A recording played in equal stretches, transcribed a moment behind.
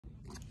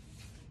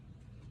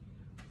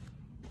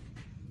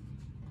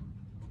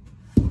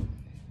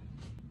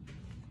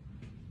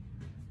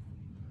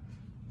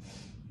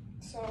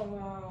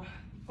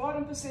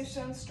bottom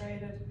position,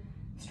 straight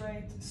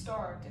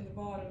start in the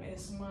bottom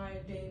is my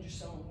danger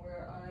zone,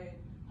 where I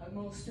have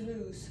most to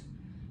lose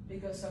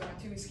because of my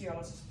two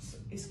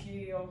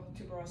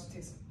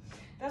ischiotubrosis.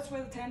 That's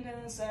where the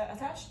tendons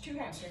attached to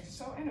hamstrings.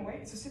 So anyway,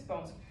 it's a sit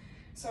bones.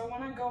 So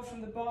when I go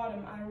from the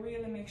bottom, I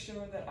really make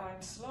sure that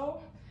I'm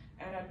slow,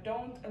 and I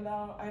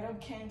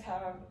can't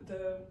have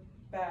the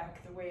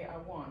back the way I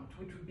want,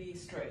 which would be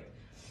straight.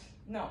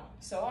 No,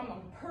 so I'm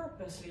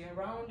purposely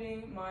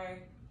rounding my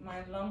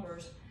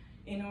lumbars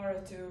in order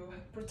to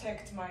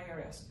protect my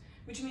areas,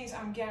 which means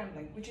I'm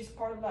gambling, which is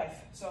part of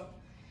life. So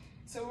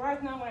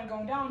right now when I'm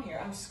going down here,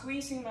 I'm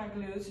squeezing my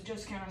glutes to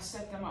just kind of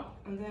set them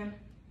up, and then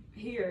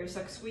here is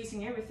like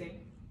squeezing everything,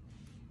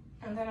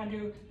 and then I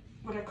do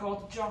what I call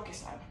the jockey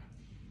style.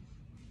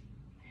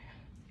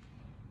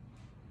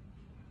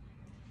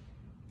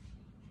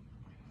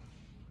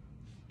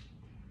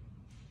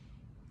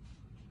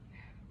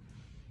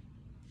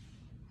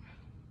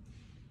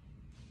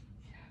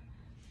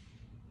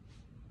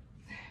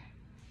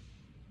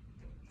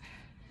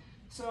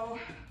 So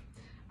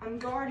I'm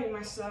guarding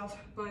myself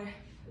by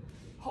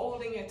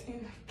holding it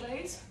in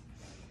place,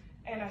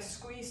 and I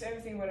squeeze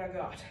everything what I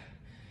got.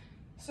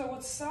 So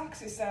what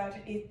sucks is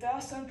that it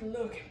doesn't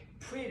look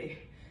pretty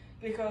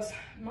because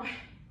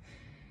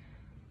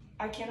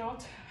I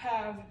cannot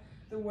have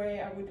the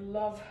way I would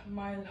love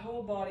my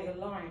whole body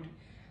aligned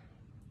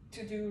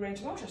to do range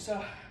of motion.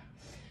 So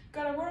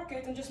gotta work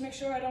it and just make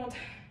sure I don't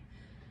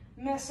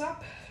mess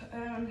up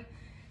and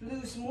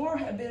lose more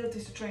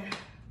abilities to train.